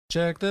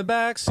Check the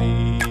back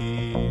seat.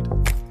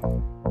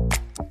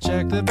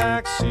 Check the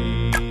back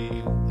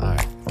seat. All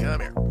right, come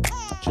here.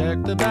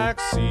 Check the back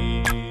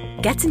seat.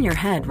 Gets in your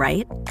head,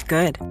 right?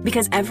 Good.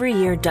 Because every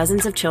year,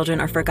 dozens of children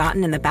are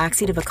forgotten in the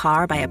backseat of a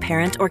car by a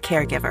parent or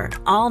caregiver.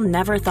 All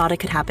never thought it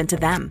could happen to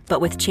them.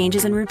 But with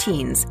changes in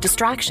routines,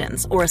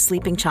 distractions, or a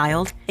sleeping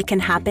child, it can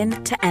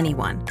happen to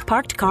anyone.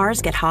 Parked cars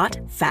get hot,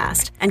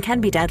 fast, and can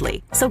be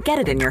deadly. So get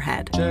it in your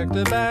head. Check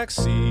the back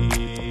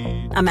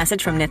seat. A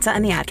message from NHTSA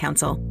and the Ad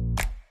Council.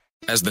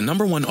 As the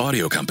 #1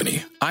 audio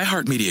company,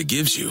 iHeartMedia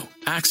gives you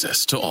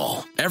access to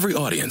all. Every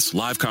audience,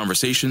 live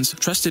conversations,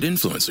 trusted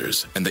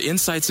influencers, and the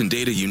insights and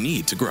data you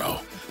need to grow.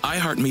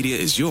 iHeartMedia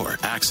is your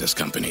access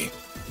company.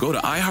 Go to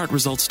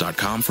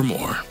iHeartResults.com for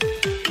more.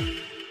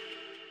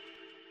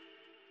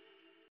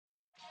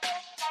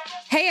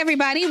 Hey,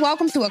 everybody.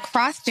 Welcome to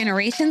Across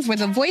Generations, where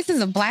the voices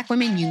of Black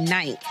women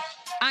unite.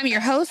 I'm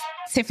your host,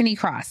 Tiffany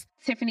Cross.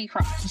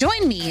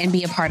 Join me and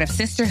be a part of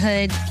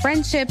sisterhood,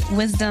 friendship,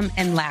 wisdom,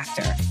 and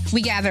laughter.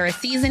 We gather a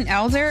seasoned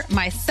elder,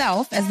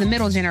 myself as the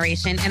middle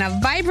generation, and a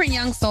vibrant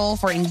young soul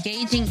for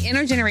engaging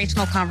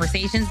intergenerational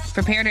conversations.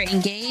 Prepare to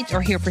engage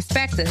or hear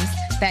perspectives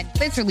that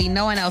literally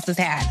no one else has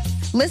had.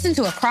 Listen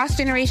to Across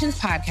Generations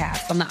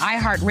podcast on the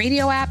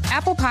iHeartRadio app,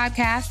 Apple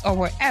Podcasts, or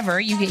wherever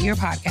you get your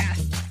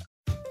podcasts.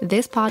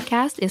 This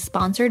podcast is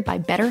sponsored by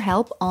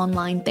BetterHelp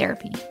Online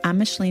Therapy. I'm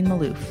Micheline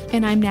Malouf.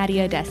 And I'm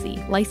Nadia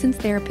Adesi,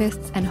 licensed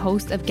therapists and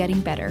host of Getting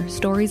Better,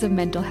 Stories of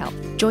Mental Health.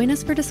 Join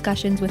us for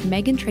discussions with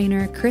Megan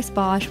Trainor, Chris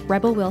Bosch,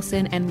 Rebel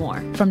Wilson, and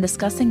more. From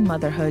discussing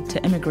motherhood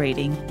to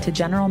immigrating to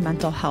general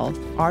mental health,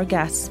 our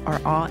guests are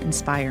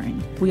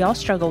awe-inspiring. We all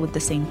struggle with the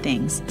same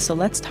things, so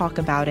let's talk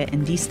about it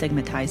and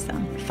destigmatize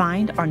them.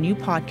 Find our new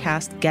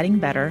podcast, Getting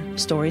Better,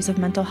 Stories of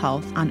Mental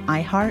Health, on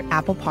iHeart,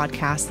 Apple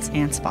Podcasts,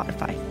 and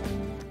Spotify.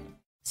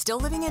 Still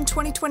living in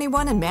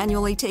 2021 and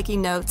manually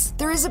taking notes?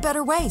 There is a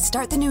better way.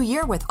 Start the new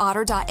year with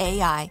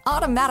Otter.ai.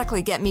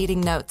 Automatically get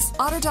meeting notes.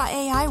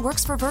 Otter.ai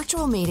works for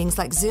virtual meetings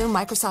like Zoom,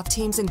 Microsoft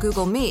Teams, and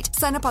Google Meet.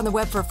 Sign up on the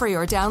web for free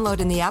or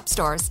download in the app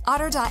stores.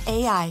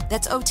 Otter.ai.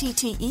 That's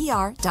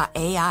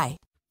OTTER.ai.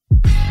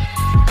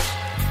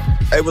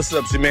 Hey, what's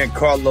up? It's your man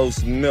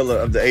Carlos Miller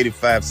of the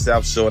 85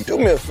 South Show. Do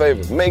me a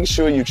favor. Make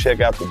sure you check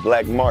out The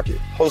Black Market,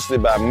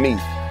 hosted by me,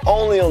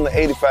 only on the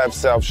 85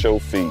 South Show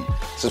feed.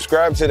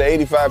 Subscribe to the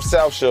 85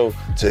 South Show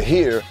to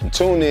hear and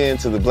tune in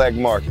to The Black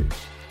Market.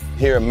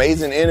 Hear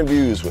amazing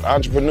interviews with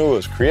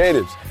entrepreneurs,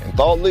 creatives, and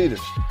thought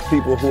leaders,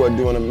 people who are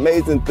doing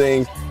amazing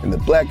things in the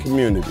Black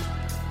community.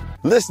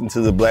 Listen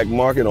to The Black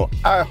Market on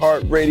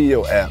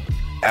iHeartRadio app,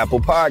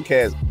 Apple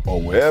Podcasts,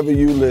 or wherever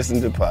you listen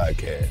to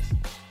podcasts.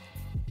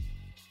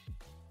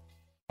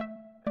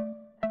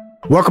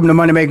 Welcome to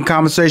Money Making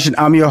Conversation.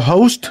 I'm your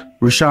host,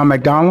 Rushion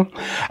McDonald.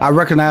 I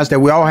recognize that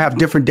we all have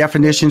different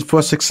definitions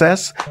for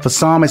success. For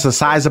some, it's a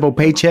sizable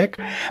paycheck.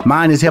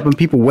 Mine is helping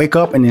people wake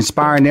up and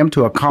inspiring them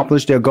to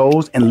accomplish their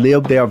goals and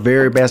live their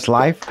very best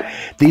life.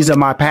 These are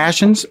my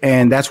passions,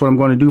 and that's what I'm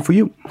going to do for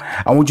you.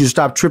 I want you to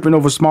stop tripping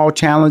over small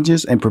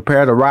challenges and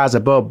prepare to rise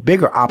above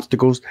bigger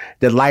obstacles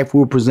that life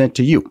will present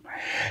to you.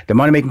 The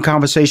Money Making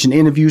Conversation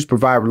interviews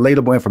provide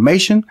relatable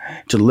information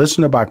to the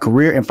listener about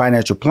career and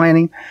financial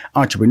planning,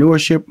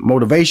 entrepreneurship,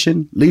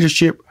 motivation,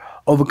 leadership,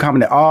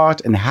 overcoming the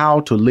odds, and how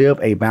to live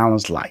a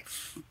balanced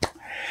life.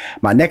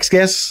 My next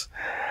guest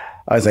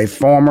is a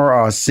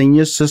former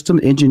senior system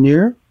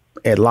engineer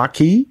at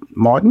Lockheed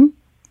Martin.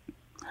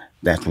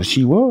 That's what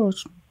she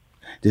was.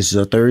 This is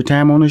her third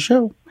time on the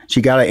show.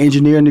 She got an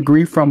engineering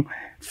degree from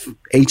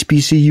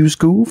HBCU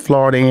School,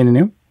 Florida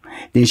A&M.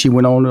 Then she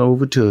went on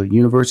over to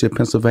University of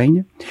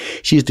Pennsylvania.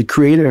 She is the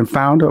creator and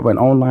founder of an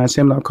online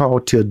seminar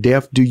called Till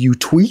Death Do You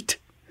Tweet.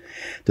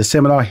 The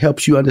seminar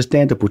helps you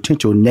understand the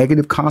potential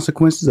negative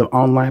consequences of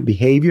online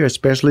behavior,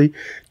 especially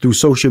through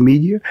social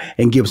media,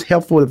 and gives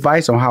helpful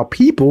advice on how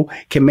people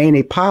can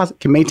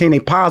maintain a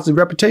positive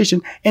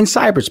reputation in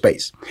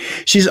cyberspace.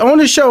 She's on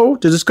the show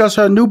to discuss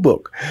her new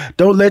book,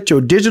 Don't Let Your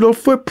Digital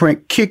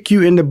Footprint Kick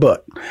You in the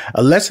Butt,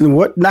 a lesson in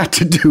what not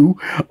to do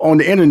on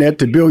the internet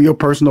to build your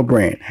personal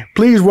brand.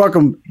 Please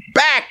welcome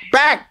back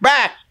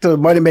to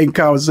Money Making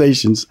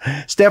Conversations,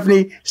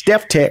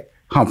 Steph Tech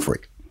Humphrey.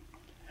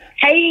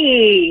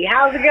 Hey,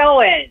 how's it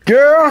going?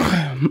 Girl,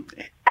 I'm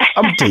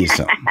gonna tell you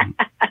something.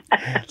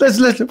 Let's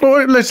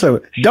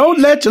don't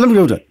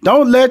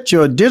let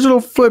your digital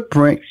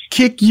footprint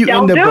kick you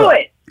in the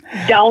butt.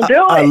 Don't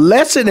do it. A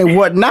lesson in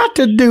what not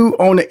to do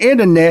on the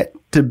internet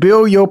to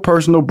build your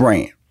personal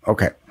brand.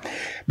 Okay.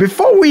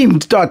 Before we even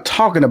start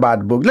talking about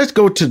the book, let's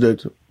go to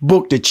the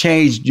book that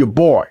changed your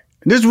boy.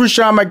 This is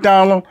Rushion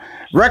McDonald,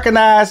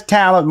 recognized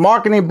talent,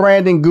 marketing,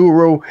 branding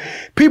guru.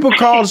 People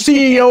call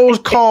CEOs,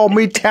 call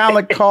me,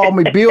 talent, call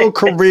me, build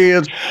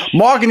careers,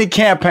 marketing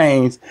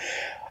campaigns.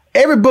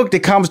 Every book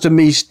that comes to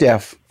me,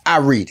 Steph, I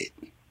read it.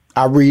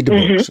 I read the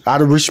books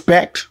out of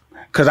respect,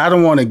 because I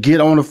don't want to get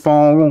on the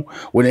phone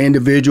with an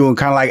individual and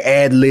kind of like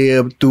ad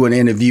lib through an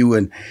interview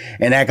and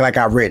act like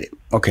I read it.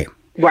 Okay.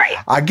 Right.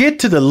 I get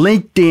to the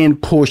LinkedIn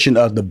portion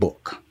of the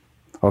book.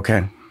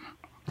 Okay.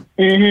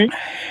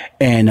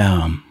 And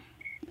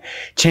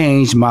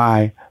changed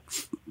my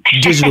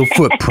digital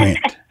footprint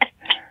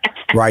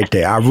right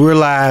there. I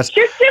realized.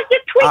 Just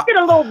tweaked it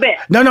a little bit.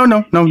 No.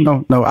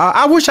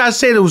 I wish I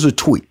said it was a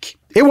tweak.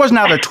 It was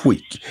not a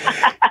tweak.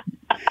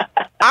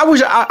 I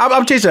wish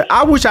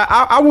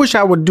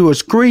I would do a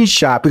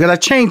screenshot because I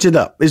changed it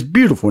up. It's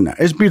beautiful now.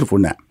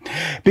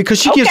 Because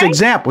she gives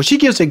example. She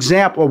gives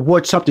example of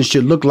what something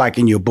should look like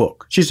in your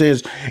book. She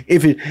says,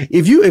 if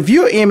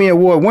you're an Emmy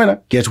Award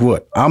winner, guess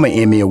what? I'm an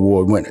Emmy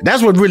Award winner.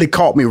 That's what really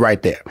caught me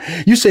right there.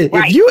 You said,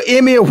 if you're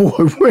Emmy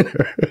Award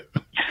winner,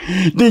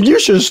 then you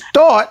should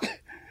start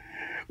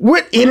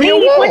with Emmy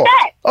Award. With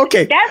that.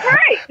 Okay. That's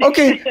right.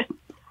 Okay.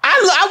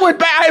 I went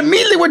back. I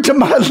immediately went to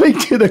my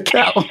LinkedIn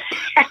account.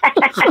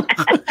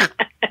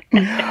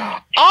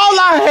 All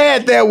I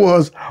had there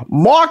was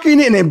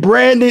marketing and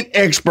branding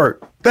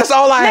expert. That's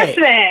all I had.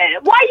 Listen,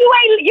 why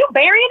you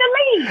burying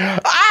the lead?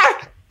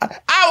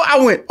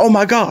 I went, oh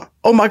my God.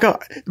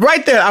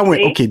 Right there, I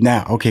went, okay,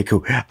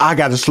 cool. I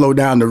got to slow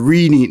down the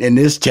reading in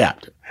this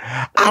chapter.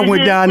 I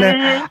went down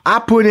there. I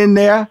put in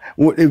there.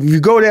 If you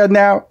go there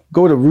now,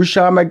 go to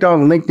Rushion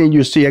McDonald LinkedIn,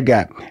 you'll see a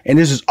guy. And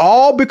this is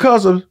all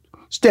because of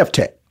Steph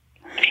Tech.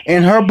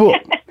 In her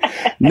book,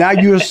 now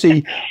you'll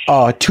see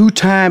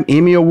 2-time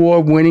Emmy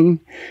Award winning,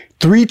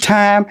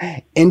 3-time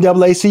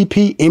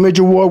NAACP Image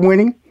Award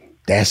winning.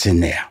 That's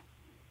in there.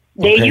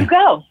 There you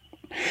go.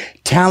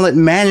 Talent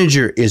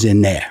manager is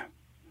in there.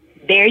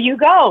 There you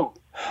go.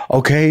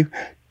 Okay.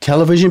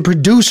 Television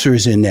producer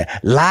is in there.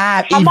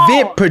 Live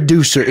event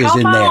producer is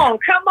in there.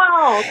 Come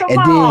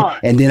on.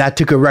 And then I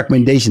took a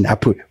recommendation. I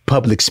put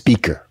public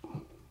speaker.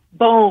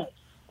 Boom.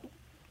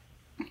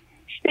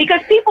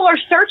 Because people are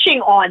searching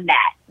on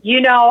that.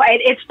 You know,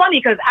 it's funny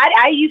because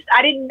I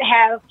didn't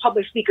have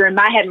public speaker in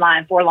my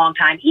headline for a long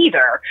time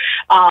either.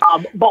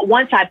 But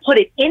once I put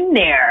it in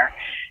there,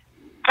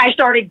 I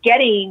started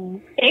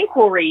getting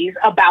inquiries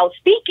about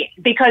speaking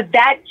because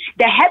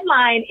the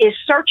headline is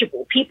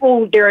searchable.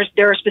 People, there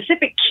are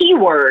specific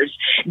keywords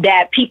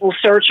that people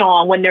search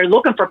on when they're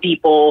looking for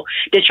people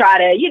to try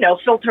to,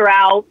 filter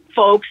out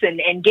folks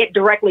and get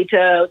directly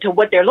to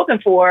what they're looking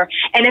for.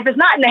 And if it's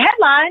not in the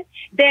headline,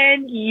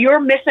 then you're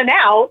missing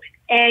out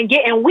and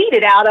getting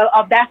weeded out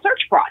of that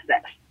search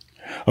process.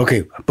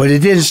 Okay, but it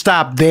didn't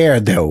stop there,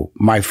 though,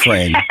 my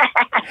friend.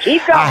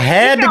 Keep going, I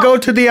had to go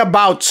to the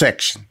about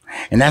section,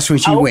 and that's when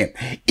she went.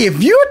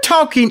 If you're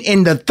talking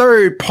in the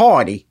third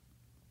party,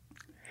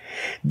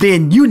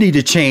 then you need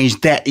to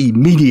change that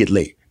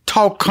immediately.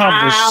 Talk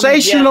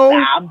conversational.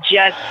 I'm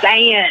just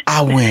saying.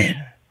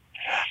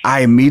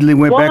 I immediately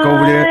went back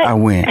over there. I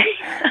went,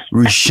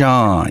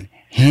 Rushion,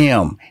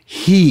 him,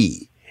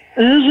 he.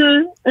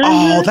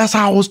 Oh, that's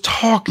how I was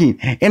talking.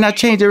 And I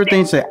changed everything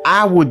and said,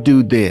 I would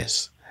do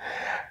this.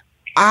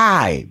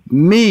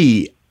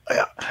 Me.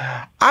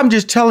 I'm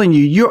just telling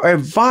you, your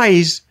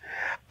advice.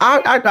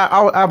 I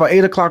have an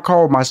 8:00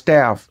 call with my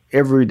staff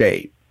every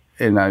day,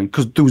 and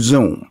because through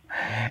Zoom,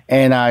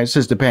 and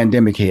since the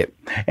pandemic hit,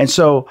 and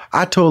so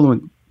I told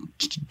them,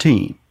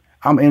 team,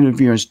 I'm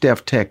interviewing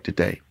Steph Tech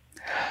today.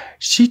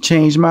 She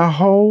changed my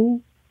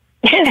whole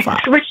profile.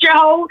 Switch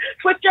your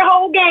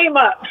whole game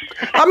up.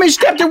 I mean,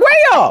 stepped it way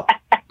up.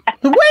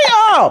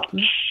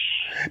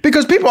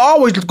 Because people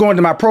always go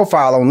into my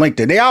profile on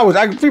LinkedIn.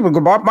 People go,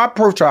 my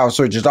profile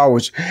search is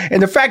always,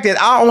 and the fact that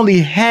I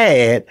only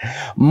had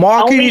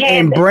marketing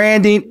and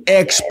branding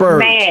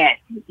experts. Man,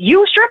 you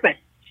was tripping.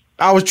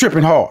 I was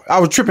tripping hard.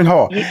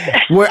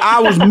 Where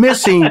I was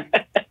missing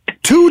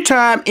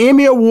 2-time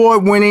Emmy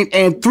Award winning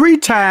and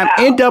 3-time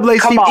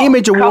NAACP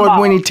Image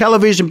Award winning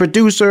television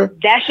producer.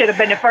 That should have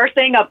been the first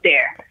thing up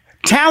there.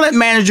 Talent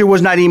manager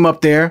was not even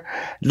up there.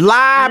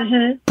 Live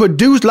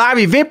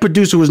event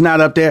producer was not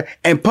up there,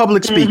 and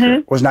public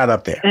speaker was not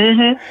up there.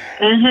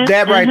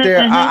 That right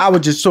there, I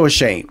was just so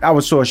ashamed. I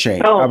was so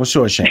ashamed. So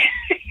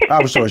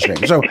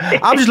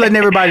I'm just letting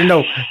everybody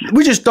know.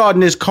 We just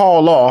starting this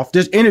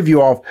interview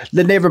off,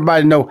 letting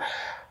everybody know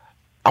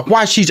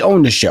why she's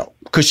on the show,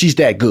 because she's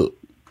that good.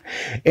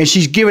 And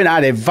she's giving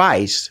out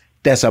advice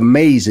that's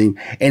amazing,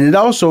 and it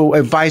also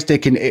advice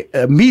that can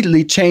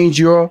immediately change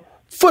your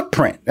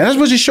footprint. And that's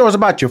what this show is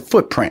about, your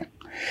footprint.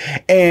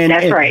 And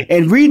that's right.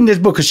 And reading this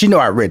book, because she know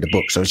I read the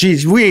book, so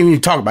we ain't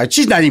even talking about it.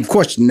 She's not even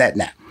questioning that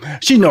now.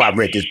 She know I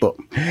read this book.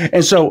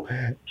 And so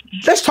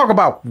let's talk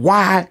about,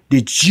 why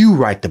did you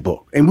write the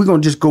book? And we're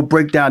going to just go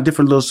break down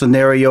different little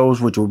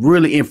scenarios which were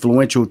really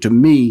influential to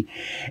me,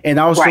 and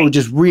also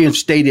just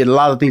reinstated a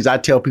lot of things I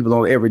tell people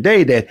on every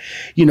day, that,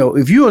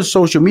 if you're on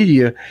social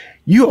media,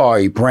 you are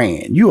a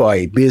brand, you are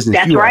a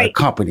business, you are a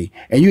company,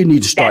 and you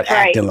need to start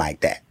acting like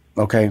that.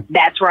 Okay.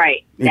 That's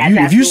right.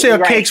 If you sell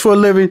cakes for a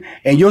living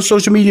and your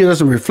social media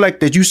doesn't reflect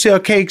that you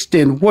sell cakes,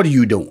 then what are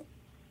you doing?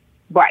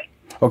 Right.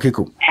 Okay,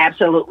 cool.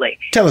 Absolutely.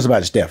 Tell us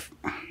about it, Steph.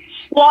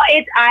 Well,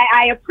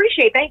 I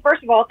appreciate.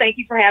 First of all, thank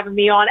you for having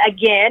me on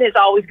again. It's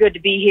always good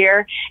to be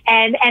here,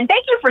 and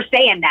thank you for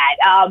saying that.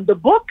 The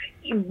book,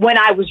 when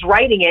I was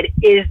writing it,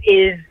 is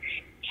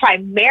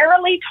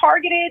primarily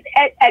targeted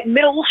at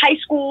middle, high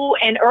school,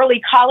 and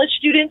early college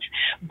students,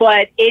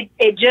 but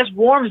it just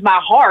warms my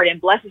heart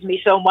and blesses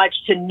me so much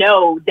to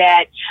know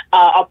that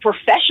a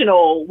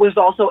professional was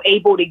also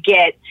able to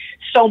get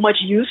so much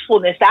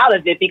usefulness out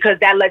of it, because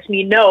that lets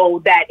me know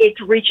that it's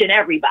reaching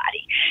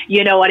everybody.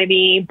 You know what I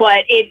mean?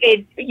 But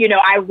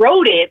I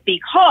wrote it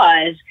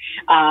because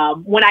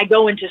when I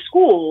go into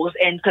schools,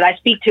 and because I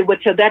speak to,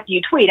 so that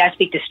you tweet, I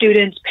speak to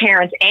students,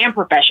 parents, and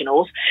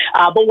professionals.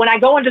 But when I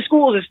go into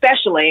schools,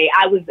 especially,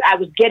 I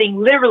was getting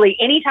literally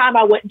anytime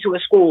I went into a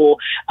school,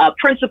 a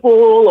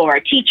principal or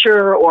a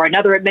teacher or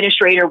another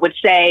administrator would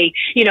say,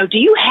 do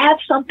you have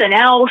something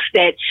else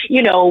that,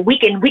 we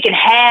can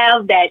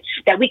have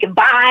that we can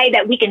buy,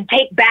 that we can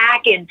take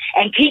back and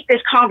keep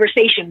this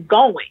conversation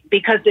going,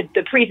 because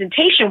the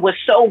presentation was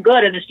so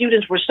good and the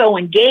students were so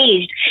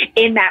engaged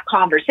in that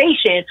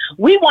conversation.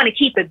 We want to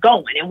keep it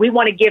going, and we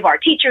want to give our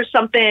teachers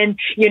something,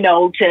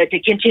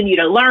 to continue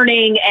to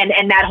learning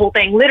and that whole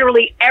thing,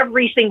 literally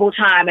every single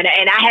time. And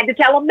I had to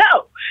tell them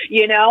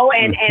no,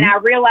 and I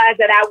realized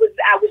that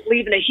I was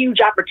leaving a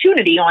huge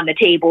opportunity on the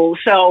table.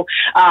 So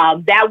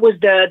that was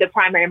the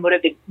primary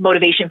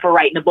motivation for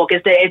writing the book,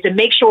 is to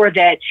make sure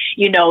that,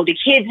 the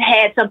kids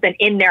had something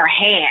in their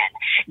hand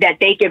that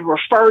they could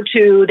refer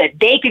to, that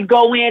they could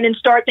go in and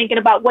start thinking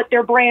about what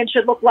their brand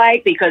should look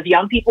like, because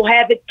young people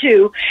have it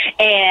too,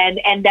 and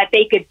that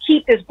they could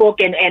keep this book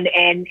and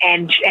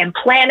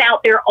plan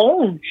out their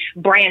own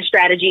brand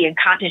strategy and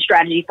content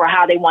strategy for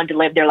how they want to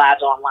live their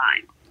lives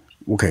online.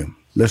 Okay,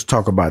 let's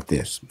talk about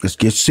this. Let's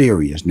get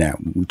serious now.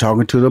 We're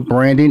talking to the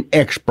branding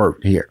expert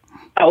here.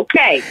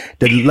 Okay.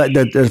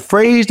 The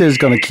phrase that's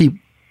going to keep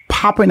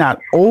popping out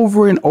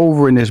over and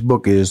over in this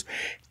book is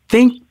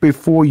think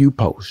before you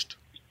post.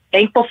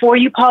 Think before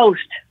you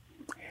post.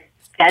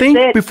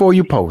 Think before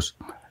you post.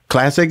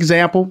 Classic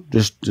example,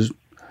 just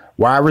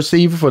wide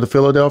receiver for the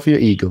Philadelphia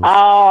Eagles.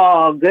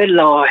 Oh, good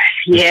Lord.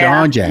 Yeah.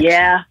 Deshaun Jackson.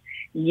 Yeah.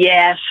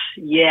 Yes.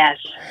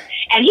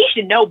 And he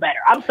should know better.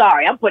 I'm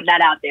sorry. I'm putting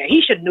that out there.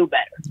 He should know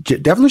better.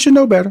 Definitely should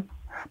know better.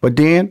 But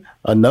then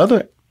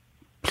another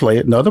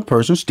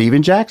person,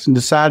 Steven Jackson,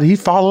 decided he'd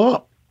follow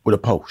up with a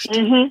post.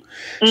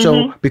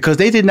 So because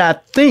they did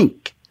not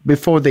think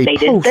before they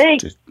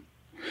posted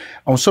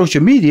on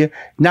social media,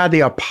 now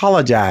they're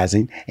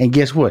apologizing. And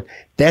guess what?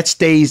 That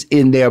stays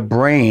in their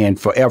brand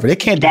forever. They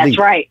can't delete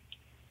it.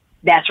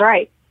 That's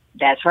right.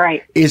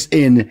 It's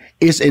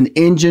an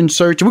engine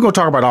search. We're going to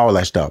talk about all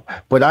that stuff.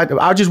 But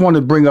I just want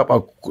to bring up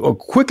a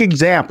quick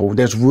example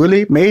that's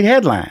really made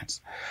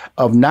headlines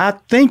of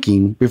not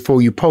thinking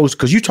before you post,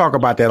 because you talk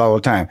about that all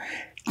the time.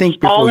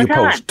 Think before you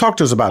post. Talk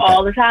to us about that.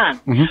 All the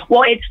time.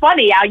 Well, it's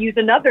funny. I'll use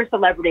another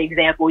celebrity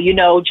example.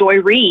 Joy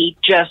Reid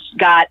just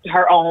got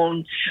her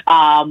own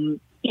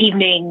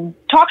evening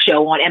talk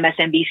show on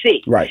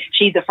MSNBC. Right.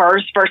 She's the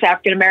first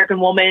African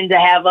American woman to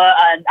have a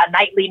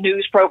nightly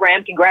news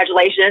program.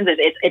 Congratulations!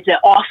 It's an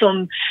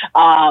awesome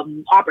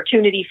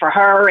opportunity for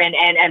her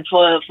and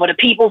for the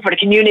people, for the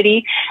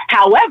community.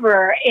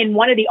 However, in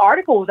one of the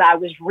articles I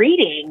was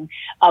reading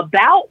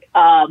about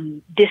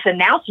this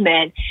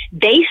announcement,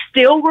 they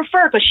still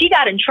refer, because she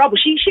got in trouble.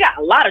 She got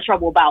a lot of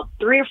trouble about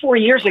 3 or 4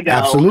 years ago.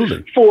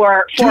 Absolutely.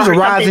 She was a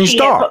rising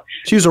star.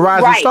 She was a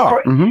rising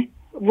star.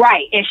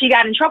 Right. And she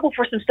got in trouble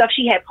for some stuff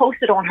she had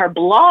posted on her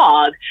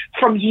blog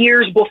from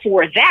years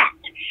before that.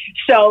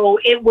 So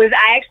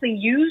I actually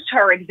used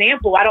her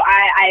example.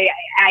 I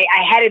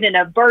had it in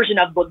a version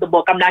of the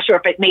book. I'm not sure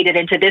if it made it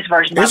into this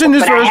version. It's in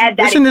this version.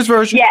 It's in this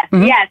version. Yes.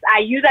 Yes. I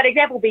use that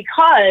example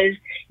because,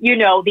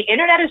 the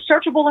internet is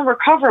searchable and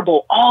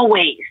recoverable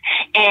always.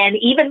 And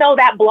even though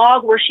that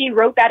blog where she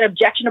wrote that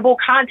objectionable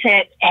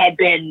content had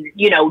been,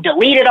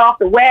 deleted off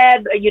the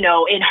web,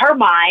 in her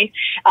mind,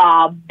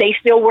 they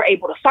still were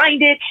able to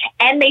find it.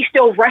 And they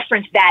still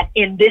referenced that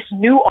in this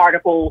new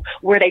article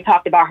where they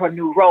talked about her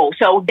new role.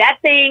 So that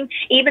thing,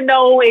 even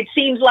though it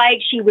seems like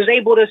she was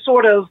able to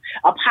sort of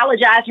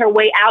apologize her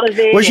way out of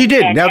it. Well, she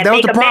didn't. That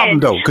was the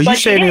problem, though, because you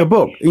said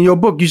in your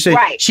book, you said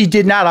she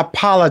did not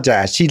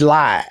apologize. She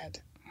lied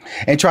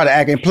and tried to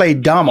act and play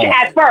dumb on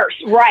at first,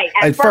 right?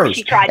 At first,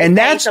 she tried to and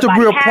that's the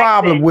real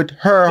problem with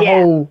her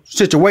whole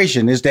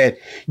situation, is that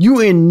you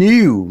in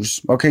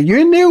news. Okay, you're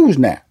in news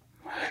now.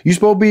 You're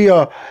supposed to be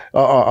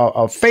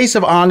a face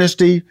of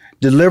honesty,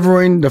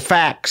 delivering the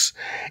facts,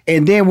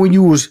 and then when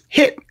you was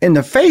hit in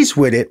the face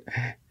with it,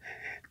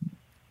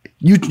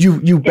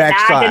 you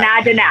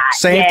backslide. Deny.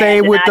 Same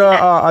thing with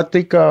I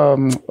think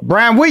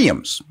Brian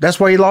Williams.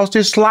 That's why he lost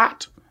his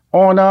slot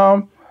on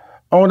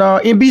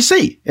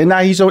NBC, and now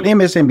he's on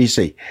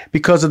MSNBC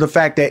because of the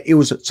fact that it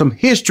was some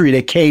history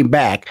that came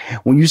back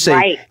when you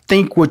say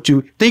think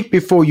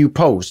before you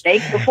post.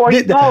 Think before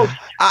you post.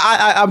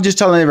 I'm just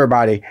telling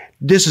everybody,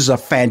 this is a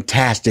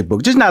fantastic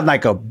book. Just not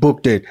like a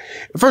book that,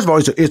 first of all,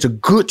 it's a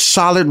good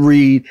solid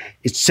read.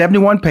 It's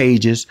 71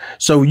 pages,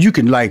 so you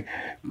can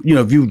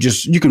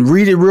you can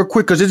read it real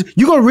quick, because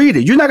you're gonna read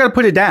it. You're not gonna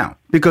put it down,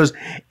 because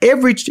you're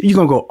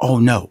gonna go, oh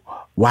no.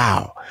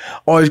 Wow.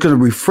 Or it's going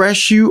to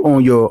refresh you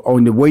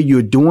on the way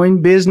you're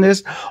doing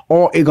business,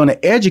 or it's going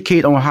to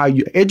educate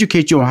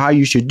you on how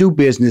you should do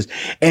business.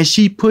 And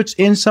she puts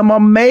in some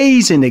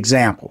amazing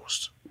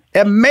examples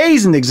that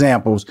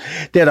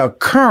are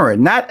current,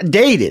 not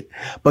dated,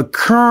 but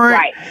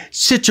current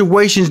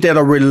situations that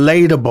are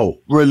relatable.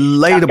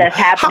 Stuff that's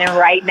happening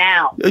right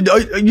now.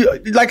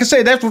 Like I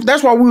said,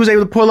 that's why we was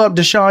able to pull up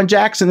Deshaun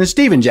Jackson and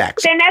Steven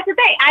Jackson. And that's the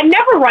thing. I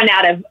never run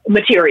out of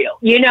material.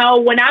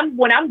 When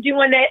I'm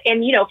doing it,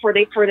 and for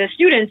the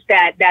students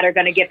that are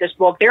going to get this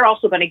book, they're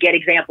also going to get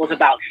examples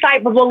about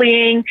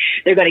cyberbullying.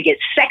 They're going to get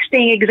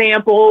sexting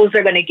examples.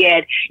 They're going to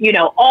get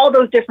all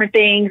those different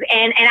things.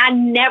 And I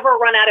never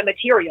run out of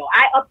material.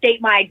 I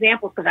update my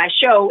examples because I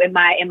show in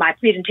my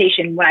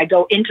presentation when I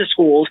go into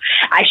schools,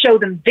 I show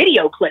them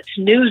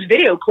news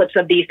video clips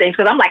of these things,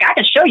 because I'm like, I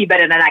can show you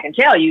better than I can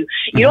tell you.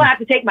 You don't have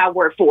to take my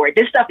word for it.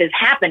 This stuff is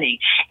happening,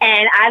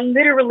 and I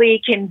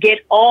literally can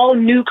get all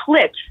new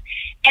clips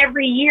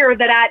every year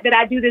that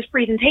I do this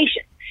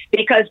presentation,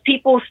 because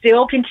people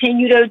still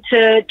continue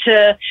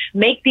to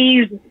make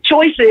these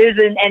choices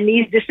and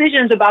these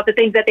decisions about the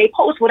things that they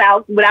post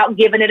without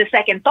giving it a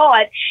second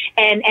thought.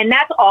 And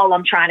that's all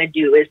I'm trying to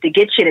do, is to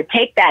get you to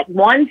take that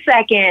 1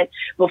 second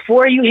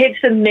before you hit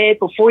submit,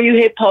 before you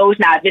hit post.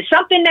 Now, if it's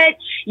something that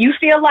you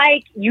feel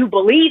like you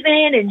believe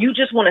in and you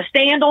just want to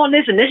stand on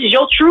this and this is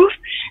your truth,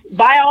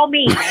 by all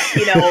means,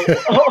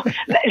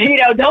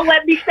 don't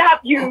let me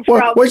stop you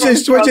from which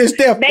is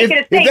step.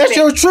 If that's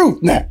your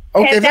truth now.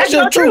 Okay, if that's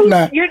your truth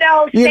now. Stand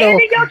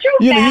in your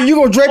truth now. You're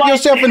going to drape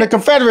yourself in the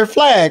Confederate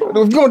flag.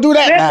 You're going to do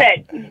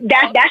that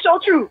now. That's your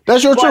truth.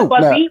 That's your truth.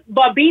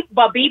 But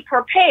be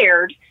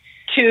prepared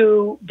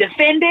to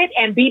defend it,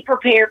 and be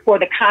prepared for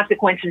the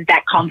consequences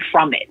that come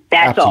from it.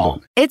 That's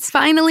all. It's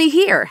finally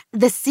here,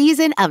 the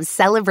season of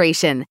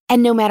celebration.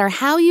 And no matter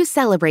how you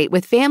celebrate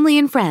with family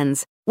and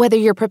friends, whether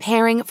you're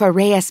preparing for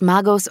Reyes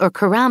Magos or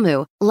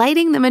Karamu,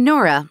 lighting the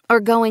menorah, or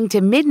going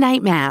to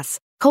midnight mass,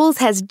 Kohl's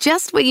has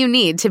just what you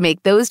need to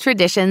make those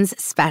traditions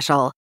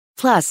special.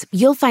 Plus,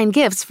 you'll find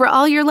gifts for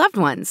all your loved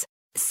ones.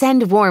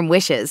 Send warm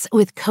wishes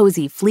with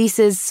cozy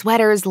fleeces,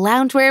 sweaters,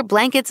 loungewear,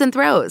 blankets, and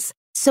throws.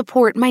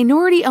 Support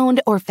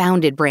minority-owned or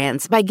founded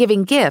brands by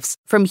giving gifts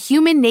from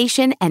Human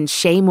Nation and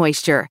Shea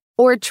Moisture.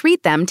 Or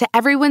treat them to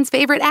everyone's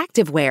favorite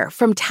activewear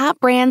from top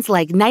brands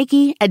like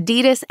Nike,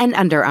 Adidas, and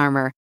Under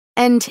Armour.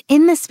 And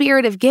in the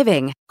spirit of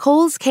giving,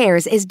 Kohl's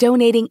Cares is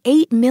donating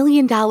 $8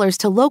 million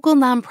to local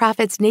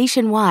nonprofits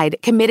nationwide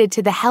committed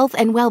to the health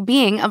and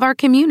well-being of our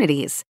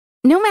communities.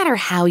 No matter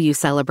how you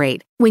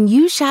celebrate, when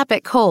you shop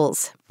at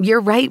Kohl's, you're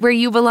right where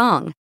you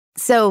belong.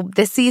 So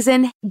this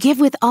season, give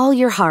with all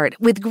your heart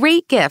with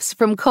great gifts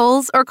from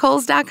Kohl's or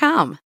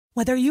Kohls.com.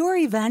 Whether your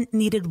event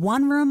needed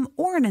one room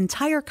or an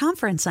entire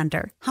conference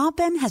center,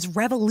 Hopin has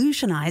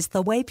revolutionized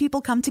the way people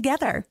come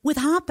together. With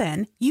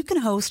Hopin, you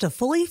can host a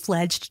fully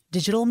fledged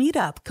digital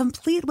meetup,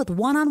 complete with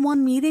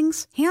one-on-one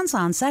meetings,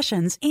 hands-on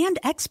sessions, and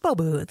expo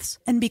booths.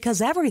 And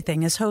because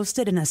everything is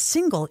hosted in a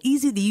single,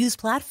 easy-to-use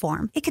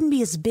platform, it can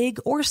be as big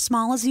or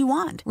small as you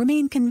want,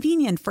 remain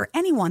convenient for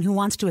anyone who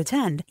wants to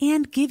attend,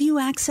 and give you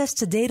access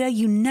to data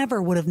you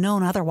never would have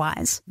known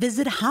otherwise.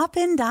 Visit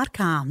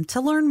hopin.com to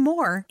learn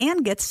more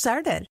and get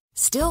started.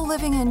 Still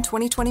living in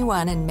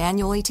 2021 and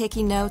manually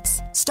taking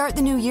notes? Start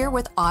the new year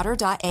with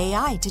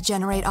Otter.ai to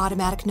generate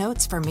automatic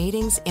notes for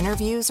meetings,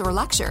 interviews, or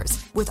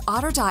lectures. With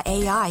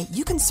Otter.ai,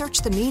 you can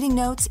search the meeting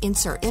notes,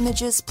 insert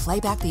images, play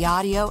back the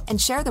audio,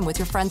 and share them with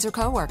your friends or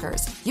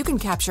coworkers. You can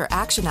capture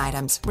action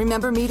items,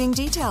 remember meeting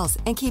details,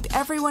 and keep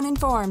everyone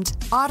informed.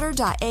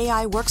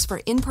 Otter.ai works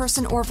for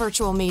in-person or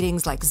virtual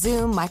meetings like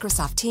Zoom,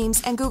 Microsoft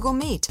Teams, and Google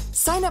Meet.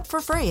 Sign up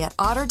for free at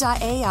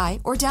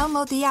Otter.ai or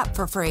download the app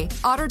for free.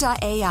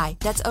 Otter.ai.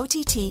 That's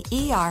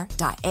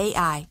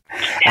OTTER.ai.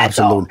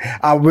 Absolutely.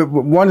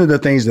 One of the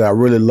things that I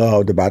really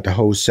loved about the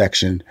whole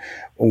section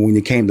when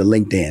it came to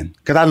LinkedIn,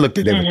 because I looked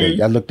at everything.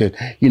 Mm-hmm. I looked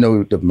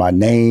at, my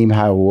name,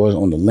 how it was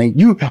on the link.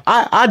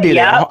 I did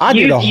a whole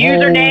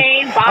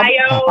username,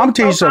 bio. I'm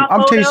telling you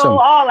something.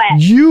 All that.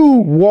 You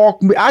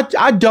walked me.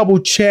 I double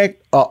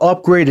checked,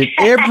 upgraded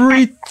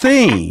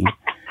everything.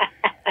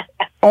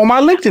 On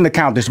my LinkedIn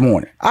account this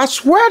morning. I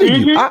swear to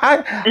you.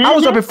 I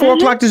was up at 4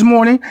 o'clock this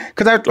morning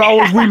because I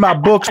always read my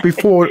books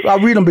before. I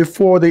read them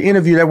before the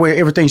interview. That way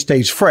everything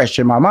stays fresh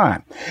in my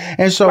mind.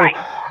 And so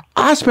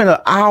I spent an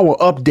hour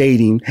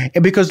updating,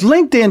 and because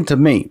LinkedIn to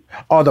me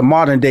are the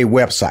modern day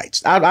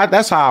websites.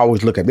 That's how I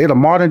always look at it. They're the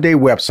modern day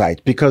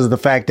websites because of the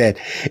fact that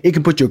it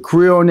can put your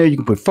career on there. You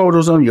can put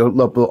photos on, you can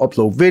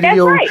upload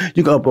videos,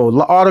 you can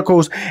upload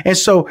articles. And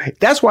so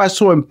that's why it's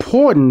so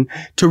important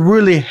to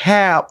really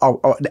have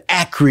an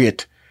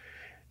accurate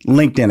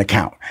LinkedIn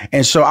account.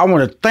 And so I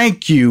want to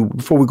thank you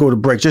before we go to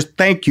break. Just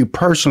thank you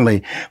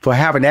personally for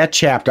having that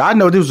chapter. I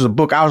know this was a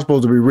book I was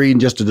supposed to be reading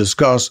just to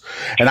discuss,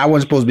 and I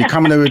wasn't supposed to be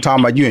coming over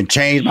talking about you and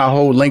change my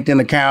whole LinkedIn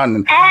account.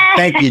 And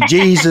thank you,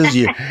 Jesus.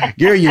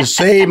 You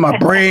saved my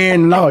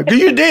brand. No,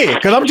 you did.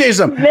 Because I'm telling you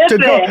something. I'm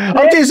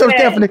telling you something,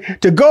 Stephanie.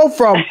 To go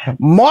from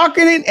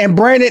marketing and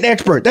branding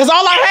expert. That's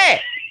all I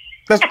had.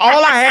 That's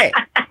all I had.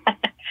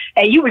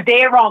 And you was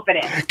dead wrong for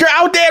that. Girl,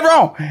 I was dead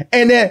wrong.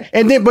 And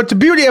then, but the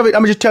beauty of it,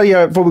 I'm gonna just tell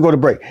you before we go to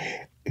break.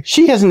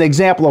 She has an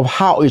example of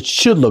how it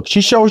should look.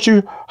 She shows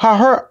you how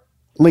her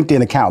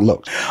LinkedIn account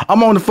looks.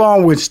 I'm on the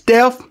phone with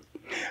Steph,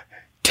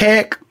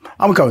 Tech.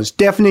 I'm going to call it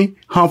Stephanie,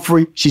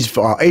 Humphrey. She's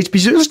for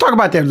HBCU. Let's talk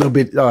about that a little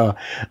bit.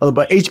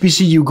 About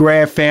HBCU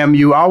grad,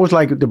 FAMU. I always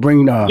like to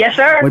bring, yes,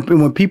 sir.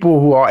 When people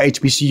who are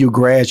HBCU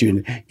grads, you're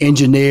an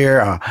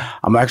engineer,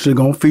 I'm actually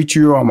going to feature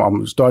you.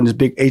 I'm starting this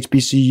big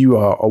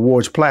HBCU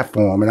awards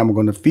platform, and I'm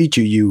going to feature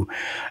you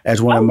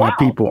as one of my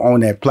people on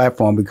that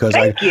platform because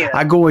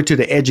I go into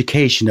the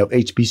education of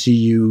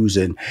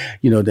HBCUs and,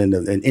 then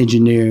the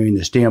engineering,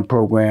 the STEM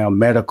program,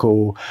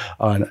 medical,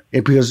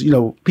 because,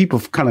 people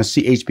kind of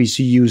see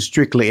HBCUs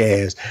strictly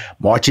as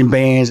marching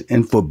bands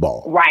and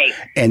football. Right.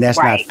 And that's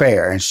not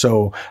fair. And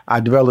so I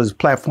developed this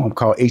platform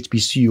called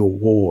HBCU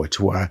Awards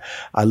where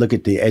I look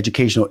at the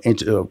educational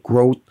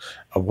growth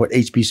of what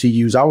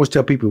HBCUs. I always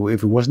tell people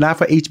if it was not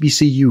for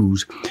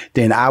HBCUs,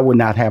 then I would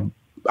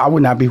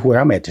not be where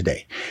I'm at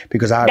today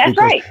because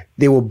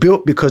they were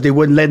built because they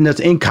wasn't letting us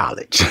in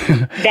college.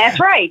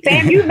 That's right.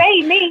 FAMU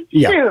made me.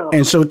 Yeah. Too.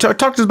 And so talk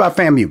to us about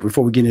FAMU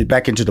before we get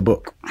back into the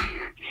book.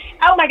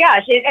 Oh my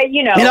gosh!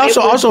 And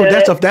also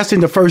that's in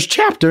the first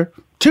chapter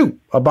too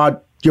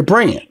about your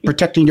brand,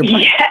 protecting your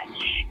brand.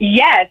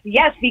 Yes,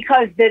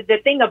 because the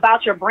thing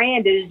about your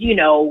brand is you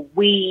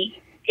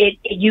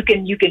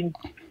can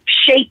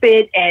shape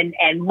it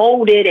and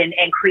mold it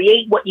and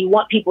create what you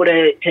want people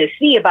to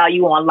see about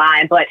you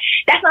online. But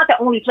that's not the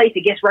only place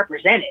it gets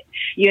represented.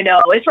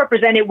 It's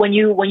represented when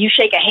you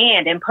shake a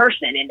hand in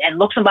person and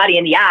look somebody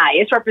in the eye.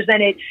 It's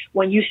represented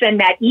when you send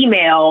that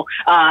email,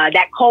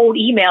 that cold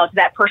email to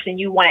that person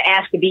you want to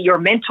ask to be your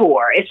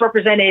mentor. It's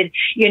represented,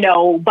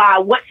 by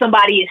what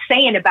somebody is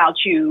saying about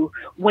you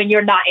when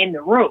you're not in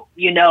the room.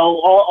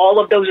 All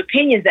of those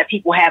opinions that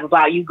people have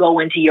about you go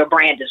into your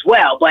brand as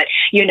well. But,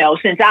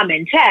 since I'm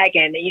in tech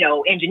and,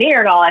 engineer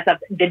and all that stuff,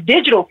 the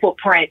digital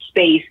footprint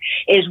space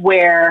is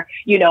where,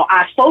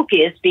 I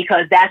focus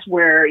because that's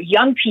where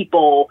young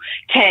people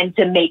tend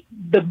to make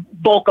the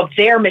bulk of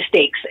their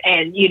mistakes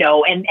and,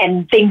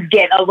 and things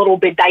get a little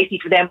bit dicey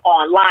for them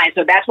online.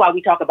 So that's why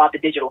we talk about the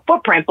digital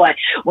footprint. But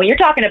when you're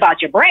talking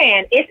about your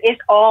brand,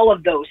 it's all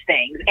of those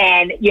things.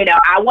 And,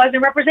 I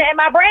wasn't representing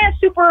my brand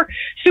super,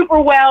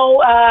 super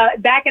well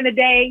back in the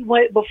day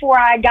before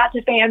I got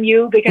to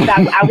FAMU because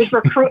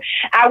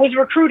I was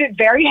recruited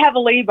very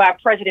heavily by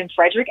President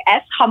Frederick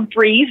S.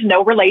 Humphreys,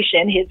 no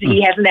relation.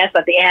 He has an S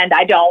at the end.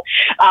 I don't.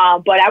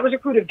 But I was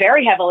recruited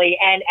very heavily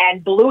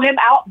and blew him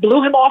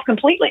off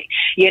completely.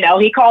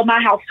 He called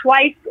my house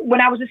twice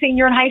when I was a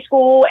senior in high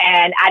school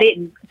and I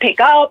didn't pick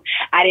up.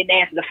 I didn't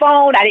answer the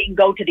phone. I didn't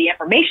go to the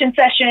information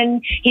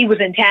session. He was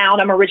in town.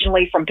 I'm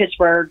originally from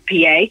Pittsburgh,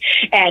 PA,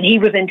 and he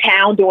was in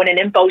town doing an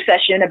info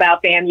session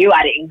about FAMU.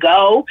 I didn't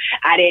go.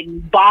 I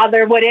didn't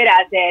bother with it.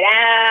 I said,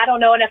 I don't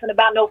know nothing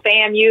about no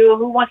FAMU.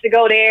 Who wants to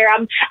go there?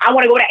 I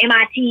want to go to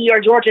MIT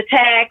or Georgia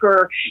Tech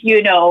or,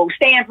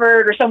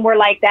 Stanford or somewhere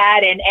like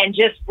that. And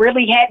just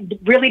really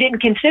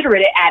didn't consider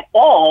it at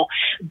all.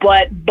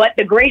 But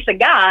the grace of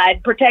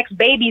God protects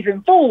babies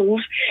and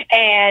fools.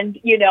 And,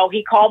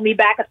 he called me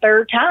back a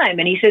third time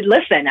and he said,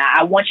 listen,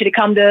 I want you to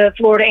come to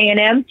Florida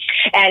A&M.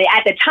 And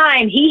at the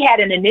time he had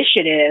an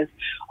initiative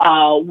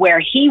where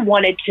he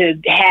wanted to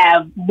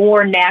have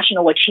more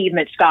national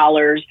achievement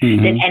scholars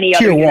than any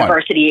other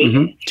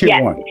university.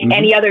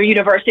 Any other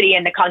university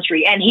in the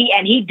country. And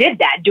he did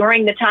that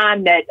during the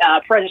time that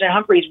President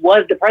Humphreys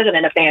was the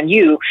president of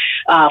FAMU.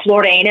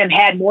 Florida A&M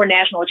had more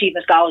national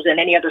achievement scholars than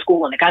any other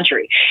school in the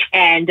country.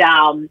 And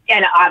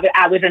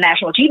I was a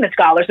national achievement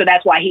scholar, so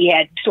that's why he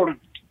had sort of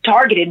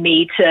targeted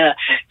me to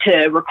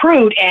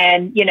recruit.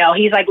 And,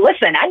 he's like,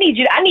 listen, I need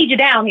you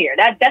down here.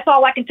 That's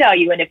all I can tell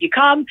you. And if you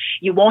come,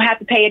 you won't have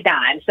to pay a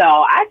dime. So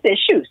I said,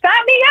 shoot,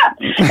 sign me up.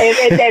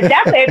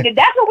 if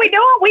that's what we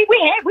doing,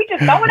 we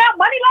just throwing out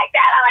money like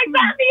that. I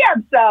like, sign me up.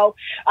 So,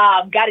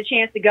 got a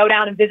chance to go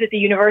down and visit the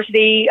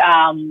university,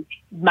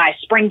 my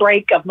spring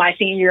break of my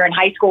senior year in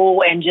high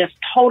school and just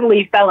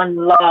totally fell in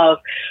love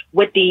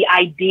with the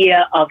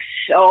idea of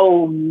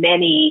so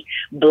many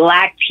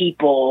Black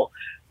people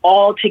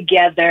all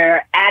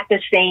together at the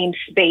same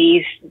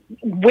space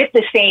with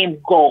the same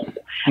goal.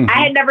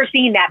 I had never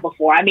seen that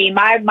before. I mean,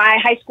 my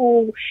high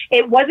school,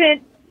 it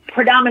wasn't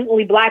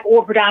predominantly Black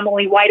or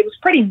predominantly white. It was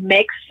pretty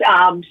mixed.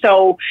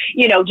 So,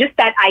 just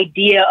that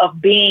idea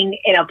of being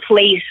in a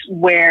place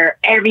where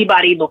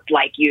everybody looked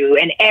like you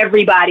and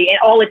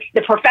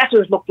the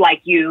professors looked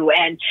like you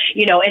and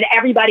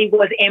everybody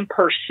was in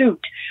pursuit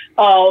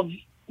of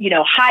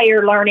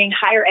higher learning,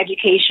 higher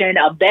education,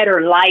 a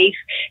better life,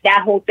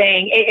 that whole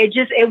thing.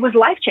 It was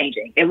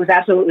life-changing. It was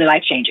absolutely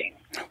life-changing.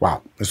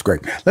 Wow, that's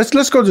great.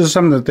 Let's go to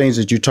some of the things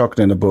that you talked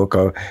in the book.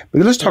 But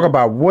let's talk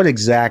about what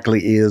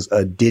exactly is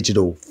a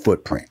digital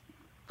footprint,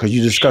 because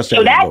you discussed that.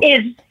 So that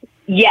is,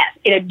 yes,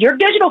 your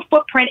digital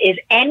footprint is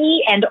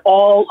any and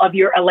all of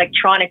your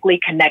electronically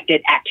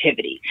connected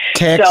activity.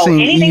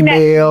 Texting,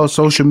 email,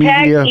 social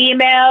media. Text,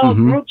 email,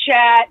 group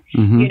chat,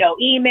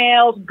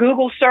 emails,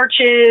 Google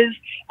searches,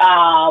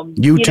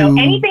 YouTube.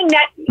 Anything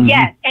that,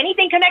 yes,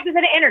 anything connected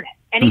to the internet.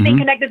 Anything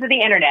connected to the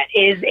internet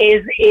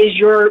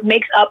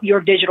makes up your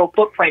digital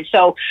footprint.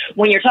 So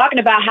when you're talking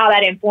about how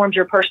that informs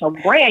your personal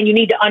brand, you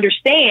need to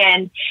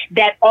understand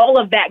that all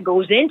of that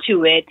goes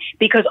into it,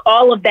 because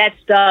all of that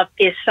stuff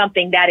is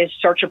something that is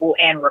searchable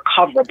and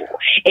recoverable.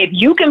 If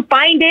you can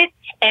find it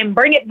and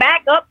bring it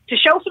back up to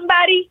show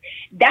somebody,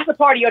 that's a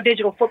part of your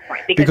digital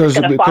footprint, because it's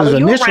going to follow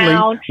you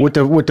around. with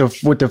the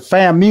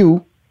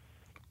FAMU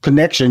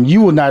connection,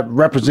 you were not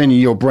representing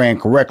your brand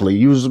correctly.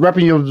 You was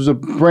representing your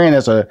brand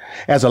as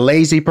a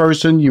lazy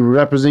person. You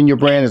represent your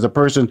brand as a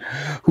person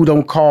who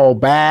don't call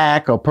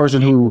back, a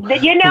person who at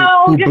a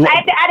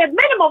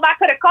minimum, I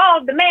could have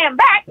called the man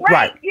back,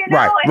 right?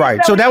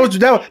 Right. So that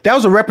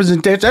was a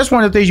representation. That's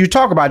one of the things you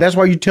talk about. That's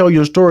why you tell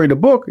your story in the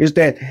book, is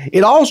that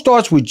it all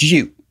starts with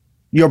you.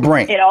 Your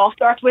brand. It all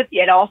starts with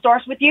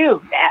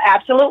you.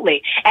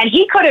 Absolutely. And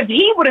he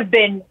would have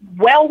been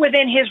well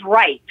within his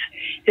right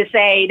to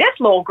say, this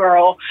little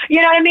girl,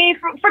 you know what I mean?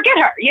 Forget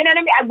her. You know what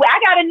I mean? I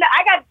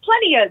got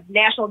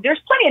there's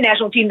plenty of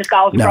national team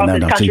scholars across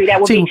this country that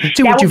would be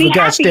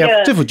happy.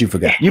 Steph, this is what you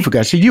forgot. You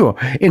forgot. See,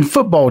 in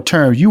football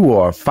terms, you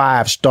are a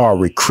 5-star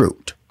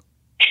recruit.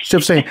 See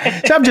what I'm saying?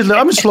 So I'm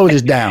gonna slow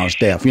this down,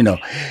 Steph.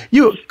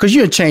 Because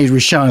you had changed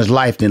Rashawn's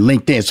life than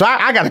LinkedIn. So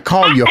I got to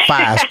call you a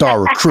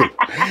 5-star recruit.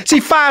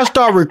 See,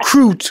 5-star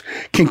recruits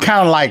can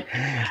kind of like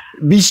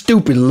be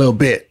stupid a little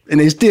bit, and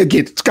they still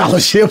get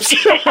scholarships.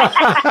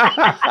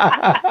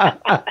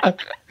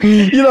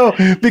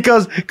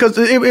 Because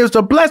it was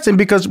a blessing.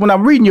 Because when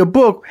I'm reading your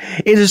book,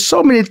 it is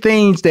so many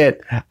things that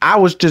I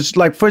was just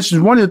like. For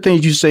instance, one of the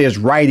things you say is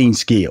writing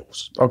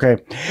skills. Okay,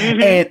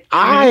 and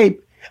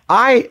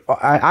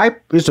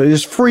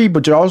it's free,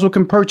 but you also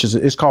can purchase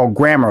it. It's called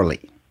Grammarly.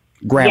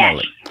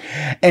 Yes.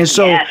 And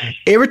so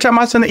every time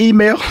I send an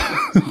email,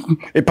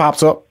 it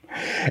pops up.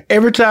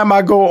 Every time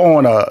I go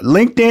on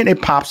LinkedIn,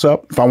 it pops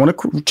up. If I want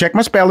to check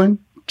my spelling,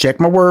 check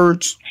my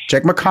words,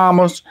 check my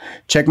commas,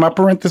 check my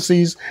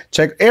parentheses,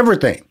 check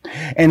everything.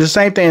 And the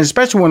same thing,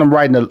 especially when I'm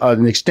writing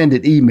an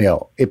extended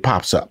email, it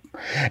pops up.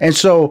 And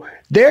so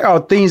there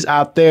are things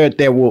out there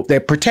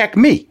that protect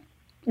me.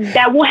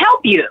 That will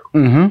help you.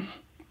 Mm-hmm.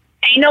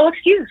 Ain't no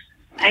excuse.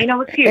 And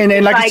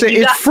like I said,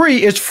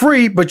 it's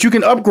free, but you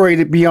can upgrade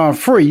it beyond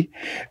free.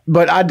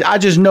 But I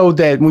just know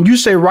that when you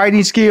say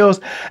writing skills,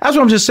 that's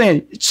what I'm just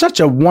saying. It's such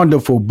a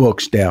wonderful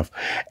book, Steph,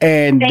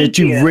 and that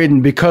you've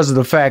written, because of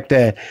the fact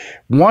that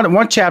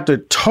one chapter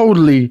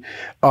totally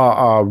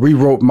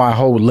rewrote my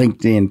whole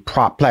LinkedIn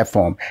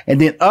platform.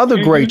 And then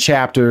other great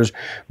chapters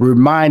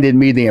reminded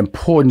me the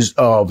importance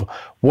of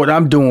what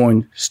I'm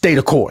doing. Stay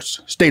the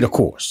course.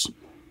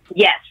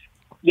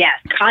 Yes,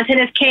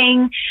 content is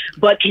king,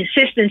 but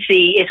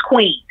consistency is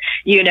queen,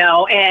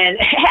 and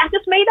I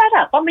just made that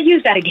up. I'm going to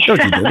use that again. Don't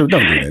do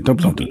that.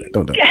 Don't do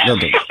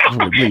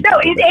that. No,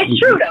 it's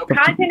true, though.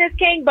 Content is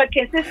king, but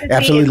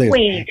consistency is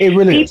queen. It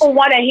really people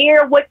want to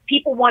hear what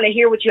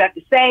you have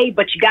to say,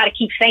 but you got to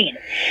keep saying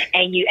it.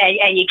 And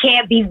you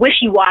can't be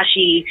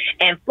wishy-washy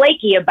and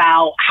flaky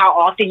about how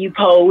often you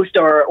post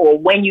or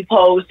when you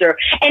post. And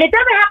it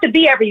doesn't have to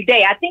be every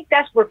day. I think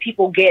that's where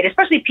people get,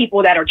 especially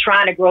people that are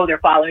trying to grow their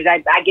followers.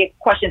 I get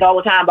questions all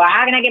the time about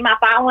how can I get my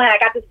following? I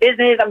got this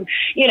business, I'm,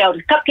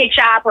 the cupcake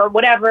shop or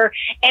whatever.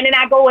 And then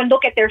I go and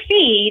look at their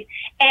feed,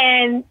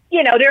 and,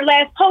 their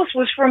last post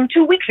was from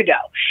 2 weeks ago.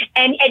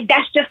 And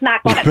that's just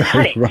not going to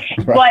cut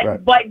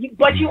it.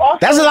 But you also.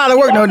 That's a lot of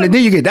work.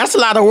 That's a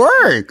lot of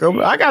work.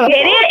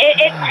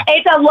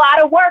 It's a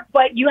lot of work,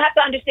 but you have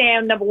to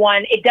understand, number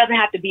one, it doesn't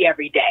have to be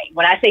every day.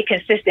 When I say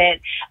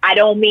consistent, I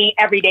don't mean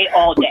every day,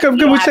 all day. Can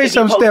we say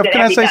something, Steph?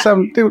 Can I say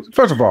something?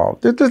 First of all,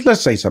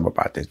 let's say something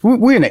about this.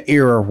 We're in an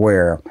era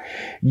where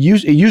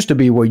it used to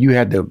be where you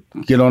had to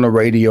get on a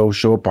radio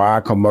show, buy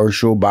a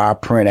commercial, buy a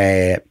print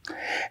ad.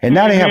 And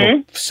now they have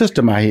a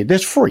system out here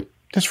that's free.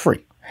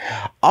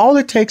 All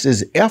it takes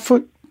is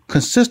effort,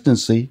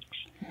 consistency,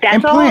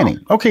 and planning.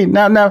 All. Okay,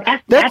 now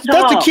that's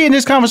the key in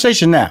this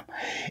conversation now.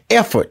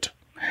 Effort.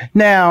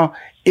 Now,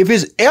 if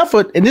it's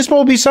effort, and this is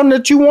supposed to be something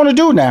that you want to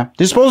do now,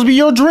 this is supposed to be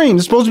your dream,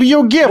 this is supposed to be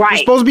your gift,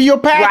 it's supposed to be your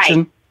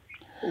passion.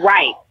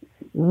 Right.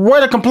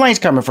 Where the complaints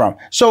coming from?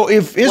 So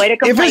if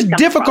it's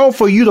difficult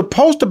for you to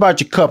post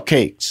about your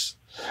cupcakes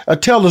or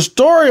tell the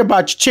story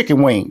about your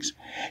chicken wings,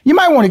 you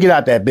might want to get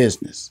out that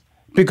business.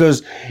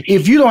 Because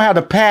if you don't have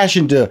the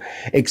passion to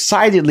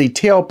excitedly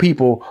tell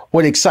people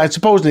what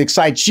supposedly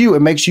excites you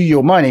and makes you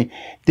your money,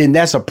 then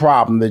that's a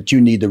problem that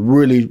you need to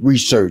really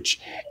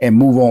research and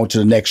move on to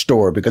the next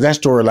story, because that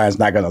storyline is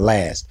not going to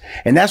last.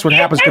 And that's what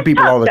happens to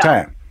people all the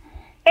time.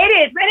 It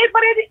is,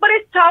 but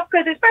it's tough,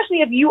 because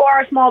especially if you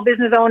are a small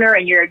business owner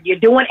and you're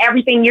doing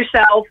everything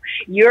yourself,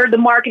 you're the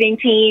marketing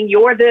team,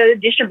 you're the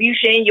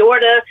distribution, and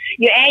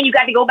you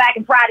got to go back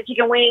and fry the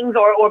chicken wings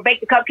or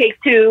bake the cupcakes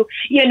too.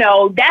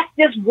 That's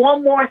just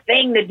one more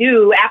thing to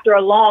do after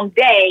a long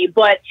day.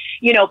 But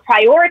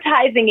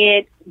prioritizing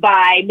it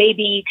by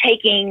maybe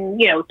taking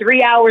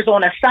 3 hours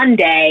on a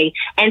Sunday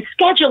and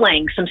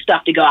scheduling some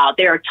stuff to go out.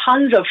 There are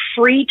tons of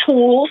free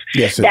tools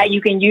that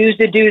you can use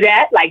to do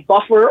that, like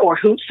Buffer or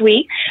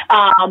Hootsuite.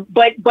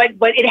 But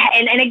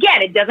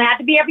again, it doesn't have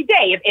to be every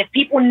day. If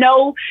people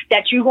know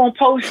that you're going to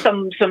post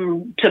some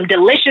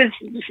delicious,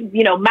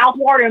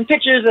 mouth-watering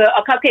pictures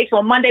of cupcakes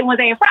on Monday,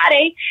 Wednesday, and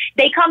Friday,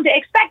 they come to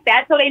expect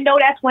that, so they know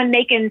that's when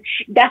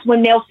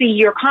they'll see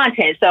your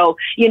content. So,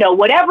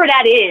 whatever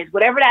that is,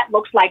 whatever that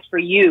looks like for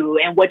you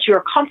and what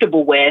you're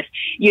comfortable with,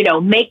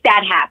 make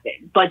that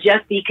happen, but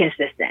just be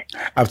consistent.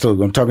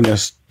 Absolutely. I'm talking to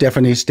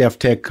Stephanie Steph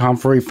Tech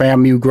Humphrey,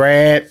 FAMU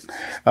grad,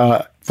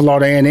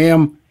 Florida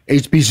A&M,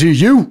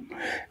 HBCU.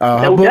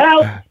 No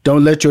doubt.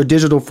 Don't let your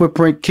digital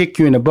footprint kick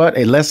you in the butt.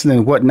 A lesson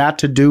in what not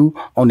to do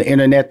on the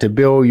internet to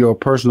build your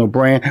personal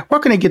brand. Where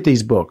can they get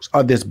these books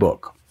or this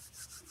book?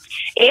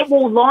 It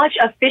will launch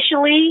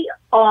officially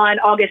on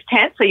August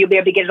 10th, so you'll be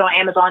able to get it on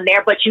Amazon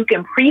there, but you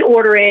can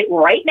pre-order it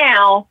right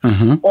now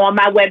on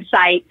my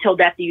website,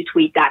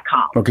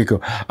 tilldeathdouyoutweet.com. Okay,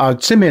 cool.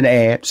 Send me an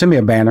ad, send me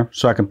a banner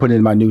so I can put it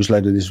in my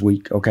newsletter this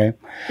week, okay?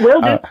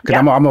 Will do. Because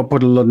I'm going to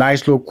put a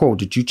nice little quote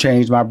that you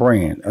changed my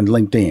brand on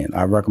LinkedIn.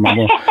 I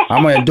recommend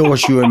I'm going to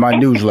endorse you in my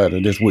newsletter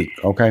this week,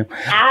 okay?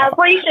 I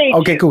appreciate you.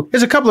 Okay, cool.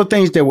 There's a couple of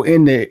things that were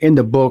in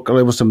the book.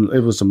 It was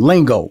some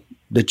lingo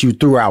that you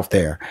threw out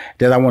there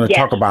that I want to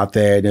talk about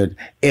there. The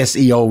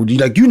SEO,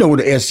 like, what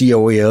the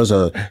SEO is,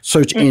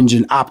 search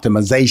engine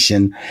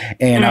optimization.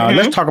 And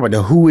let's talk about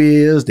the who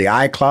is, the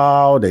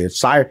iCloud, the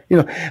site, a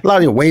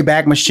lot of the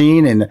Wayback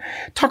Machine, and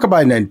talk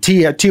about the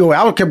TOS.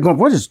 I kept going,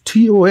 what is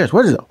TOS?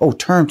 What is it? Oh,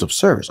 terms of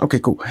service. Okay,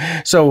 cool.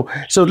 So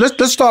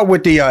let's start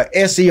with the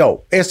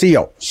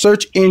SEO,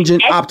 search engine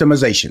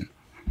optimization.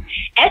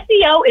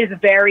 SEO is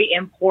very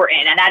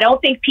important, and I don't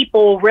think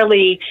people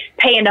really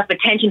pay enough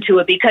attention to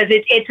it because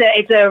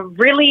it's a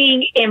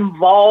really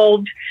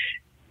involved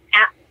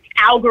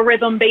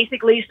algorithm,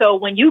 basically. So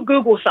when you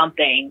Google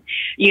something,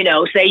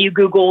 say you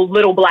Google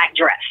little black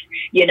dress,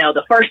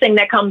 the first thing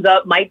that comes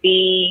up might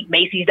be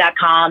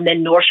Macy's.com,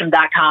 then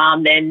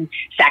Nordstrom.com, then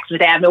Saks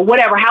Fifth Avenue,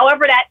 whatever.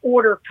 However that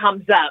order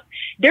comes up,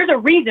 there's a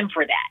reason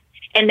for that.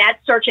 And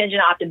that's search engine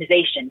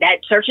optimization. That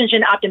search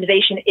engine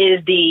optimization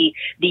is the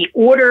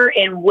order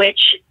in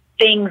which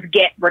things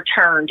get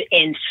returned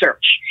in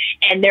search.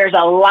 And there's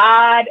a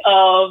lot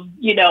of,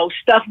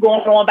 stuff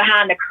going on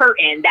behind the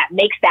curtain that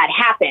makes that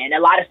happen.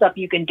 A lot of stuff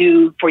you can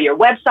do for your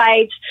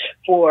websites,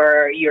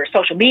 for your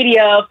social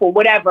media, for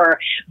whatever.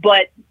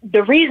 But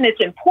the reason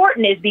it's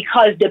important is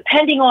because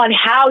depending on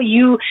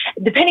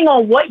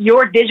what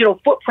your digital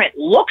footprint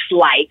looks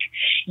like,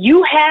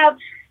 you have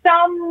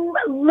some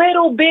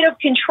little bit of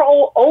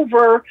control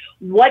over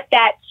what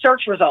that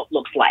search result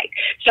looks like.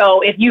 So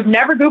if you've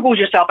never Googled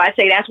yourself, I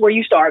say that's where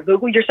you start.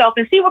 Google yourself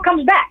and see what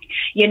comes back.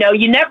 You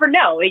never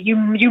know.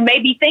 You may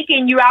be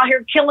thinking you're out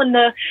here killing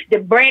the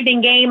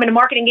branding game and the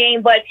marketing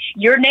game, but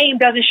your name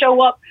doesn't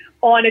show up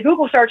on a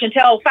Google search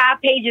until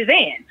 5 pages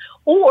in.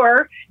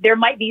 Or there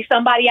might be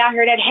somebody out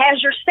here that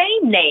has your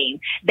same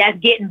name that's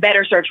getting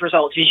better search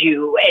results as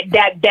you,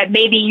 that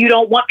maybe you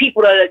don't want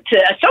people to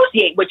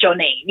associate with your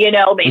name.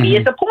 Maybe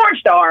it's a porn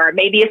star,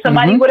 maybe it's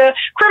somebody with a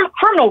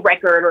criminal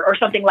record or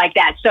something like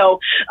that. So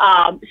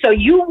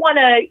you want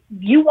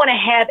to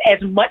have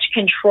as much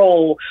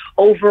control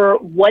over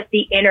what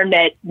the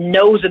internet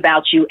knows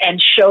about you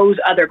and shows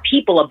other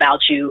people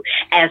about you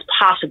as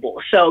possible.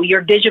 So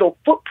your digital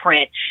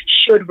footprint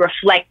should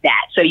reflect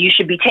that. So you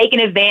should be taking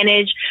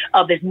advantage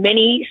of as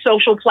many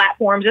social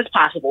platforms as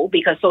possible,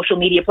 because social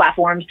media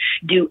platforms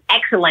do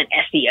excellent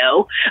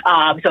SEO.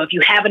 So if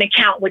you have an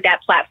account with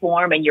that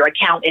platform and your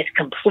account is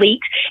complete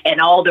and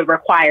all the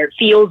required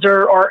fields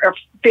are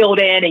filled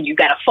in, and you've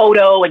got a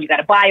photo and you've got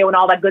a bio and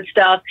all that good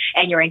stuff,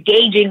 and you're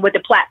engaging with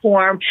the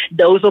platform,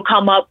 those will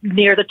come up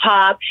near the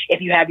top.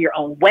 If you have your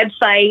own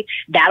website,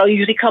 that'll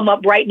usually come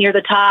up right near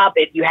the top.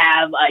 If you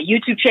have a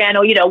YouTube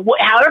channel,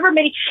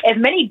 as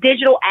many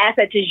digital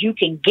assets as you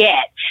can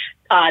get,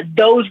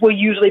 those will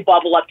usually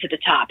bubble up to the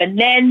top. And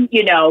then,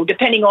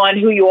 depending on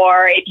who you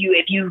are, if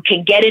you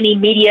can get any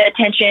media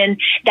attention,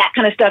 that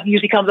kind of stuff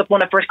usually comes up on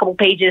the first couple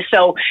pages.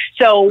 So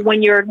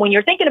when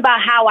you're thinking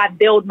about how I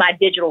build my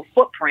digital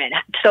footprint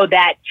so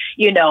that,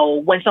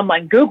 when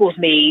someone Googles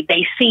me,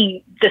 they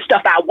see the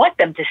stuff I want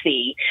them to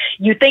see,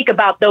 you think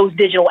about those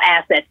digital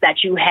assets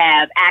that you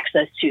have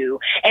access to.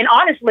 And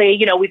honestly,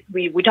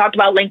 we talked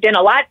about LinkedIn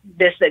a lot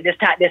this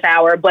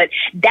hour, but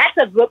that's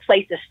a good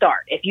place to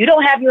start. If you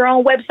don't have your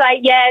own website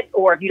yet,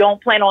 or if you don't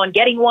plan on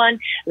getting one,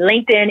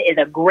 LinkedIn is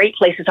a great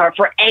place to start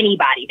for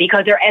anybody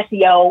because their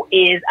SEO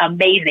is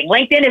amazing.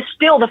 LinkedIn is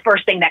still the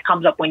first thing that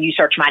comes up when you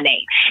search my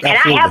name. Absolutely.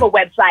 And I have a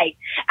website.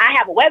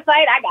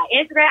 I got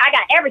Instagram, I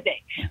got everything.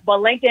 But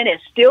LinkedIn is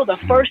still the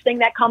first thing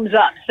that comes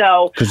up.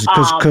 So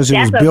because it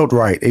was built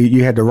right.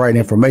 You had the right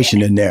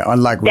information in there,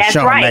 unlike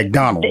Rashawn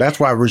McDonald. That's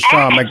why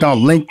Rashawn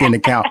McDonald's LinkedIn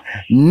account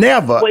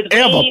never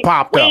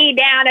popped up. Way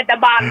down at the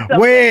bottom.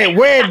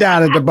 Way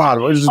down at the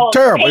bottom. It's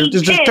terrible.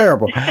 It's just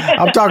terrible.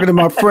 I'm talking to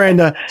my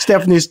friend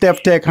Stephanie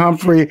Steph Tech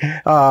Humphrey.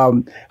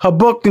 Her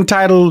book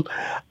entitled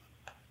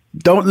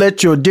Don't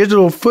let your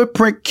digital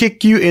footprint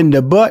kick you in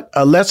the butt.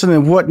 A lesson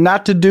in what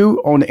not to do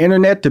on the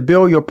internet to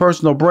build your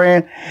personal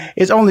brand.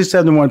 It's only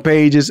 71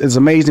 pages. It's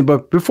amazing.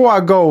 But before I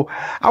go,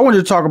 I wanted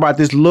to talk about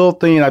this little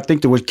thing I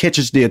think that what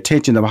catches the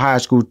attention of high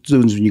school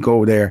students when you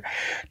go there.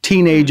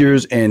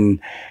 Teenagers and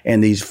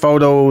these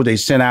photos they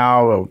send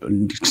out,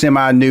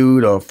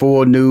 semi-nude or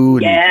full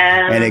nude,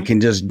 and it can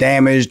just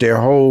damage their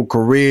whole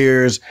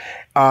careers.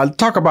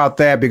 Talk about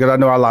that, because I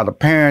know a lot of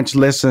parents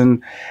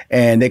listen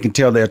and they can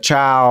tell their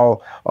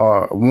child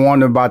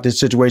warn them about this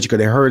situation because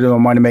they heard it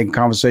on Money Making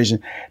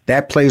Conversation.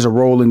 That plays a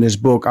role in this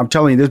book. I'm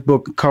telling you, this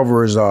book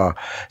covers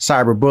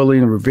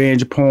cyberbullying,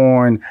 revenge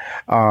porn,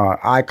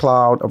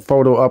 iCloud,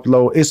 photo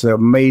upload. It's an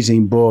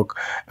amazing book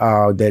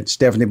that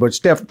Stephanie. But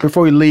Steph,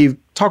 before you leave,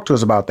 talk to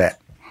us about that.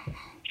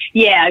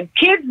 Yeah,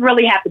 kids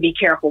really have to be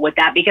careful with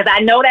that, because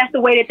I know that's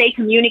the way that they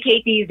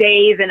communicate these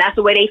days, and that's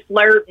the way they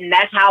flirt, and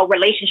that's how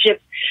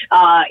relationships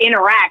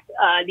interact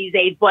these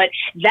days. But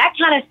that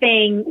kind of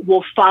thing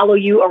will follow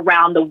you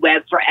around the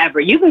web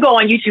forever. You can go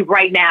on YouTube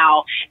right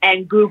now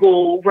and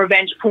Google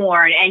revenge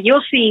porn, and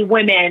you'll see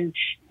women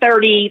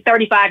 30,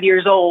 35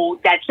 years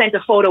old that sent a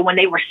photo when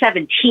they were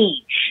 17.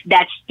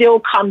 That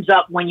still comes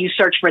up when you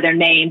search for their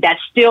name. That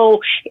still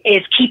is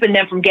keeping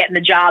them from getting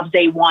the jobs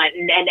they want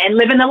and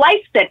living the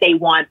life that they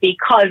want,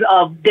 because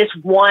of this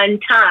one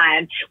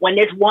time when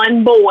this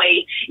one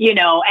boy,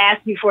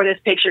 asked me for this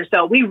picture.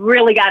 So we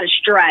really got to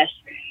stress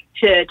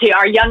to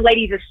our young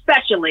ladies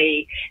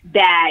especially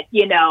that,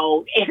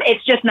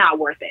 it's just not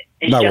worth it.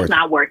 It's just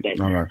not worth it.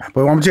 All right.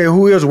 But I'm going to tell you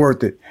who is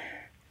worth it.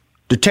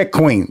 The tech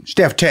queen,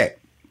 Steph Tech.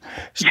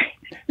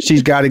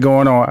 She's got it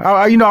going on.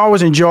 I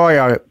always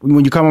enjoy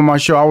when you come on my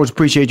show. I always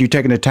appreciate you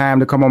taking the time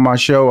to come on my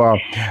show.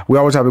 We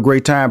always have a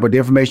great time, but the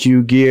information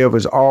you give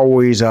is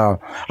always, I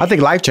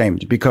think,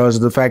 life-changing, because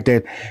of the fact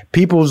that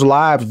people's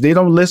lives, if they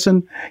don't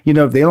listen,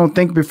 if they don't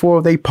think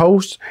before they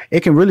post,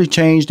 it can really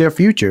change their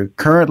future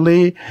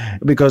currently,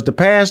 because the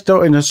past,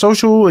 in the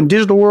social and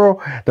digital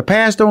world, the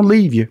past don't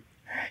leave you.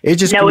 It's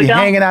just be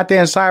hanging out there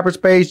in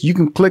cyberspace. You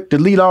can click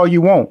delete all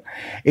you want.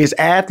 It's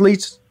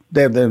athletes,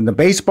 the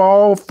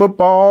baseball,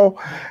 football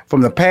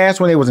from the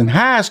past when they was in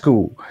high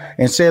school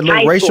and said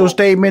little racial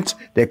statements.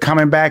 They're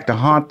coming back to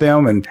haunt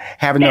them and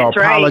having to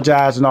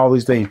apologize and all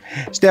these things.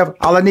 Steph,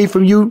 all I need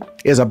from you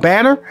is a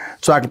banner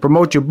so I can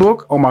promote your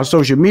book on my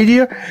social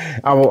media.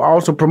 I will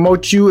also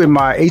promote you in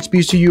my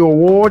HBCU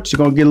awards. You're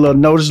going to get a little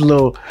notice, a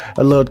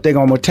little thing.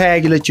 I'm going to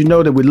tag you, let you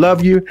know that we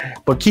love you,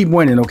 but keep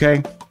winning,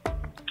 okay?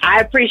 I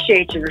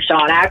appreciate you,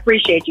 Rashawn. I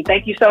appreciate you.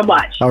 Thank you so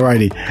much. All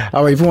righty.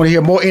 All right. If you want to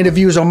hear more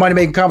interviews on Money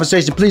Making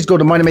Conversation, please go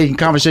to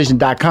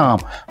moneymakingconversation.com.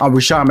 I'm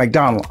Rashawn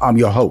McDonald. I'm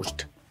your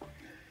host.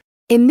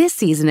 In this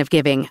season of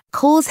giving,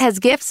 Kohl's has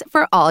gifts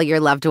for all your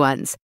loved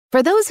ones.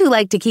 For those who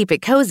like to keep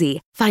it cozy,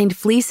 find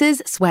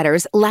fleeces,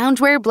 sweaters,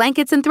 loungewear,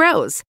 blankets, and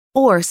throws.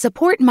 Or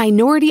support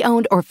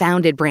minority-owned or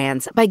founded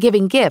brands by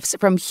giving gifts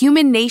from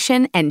Human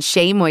Nation and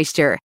Shea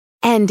Moisture.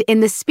 And in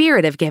the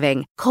spirit of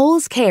giving,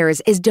 Kohl's Cares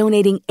is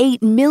donating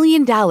 $8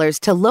 million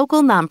to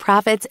local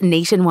nonprofits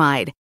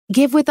nationwide.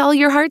 Give with all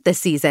your heart this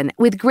season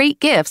with great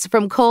gifts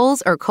from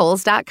Kohl's or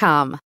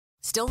Kohls.com.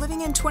 Still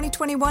living in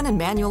 2021 and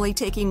manually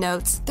taking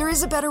notes? There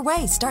is a better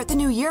way. Start the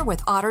new year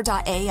with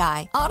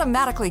Otter.ai.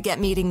 Automatically get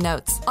meeting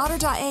notes.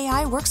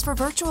 Otter.ai works for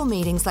virtual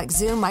meetings like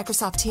Zoom,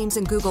 Microsoft Teams,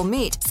 and Google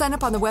Meet. Sign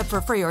up on the web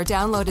for free or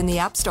download in the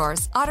app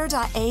stores.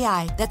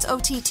 Otter.ai. That's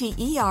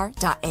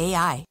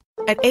OTTER.ai.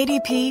 At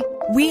ADP,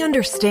 we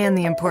understand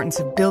the importance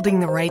of building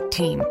the right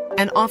team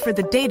and offer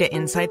the data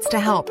insights to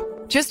help.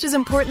 Just as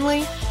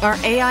importantly, our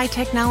AI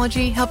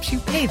technology helps you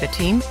pay the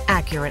team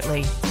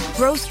accurately.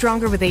 Grow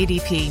stronger with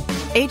ADP.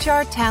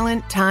 HR,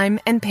 talent, time,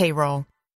 and payroll.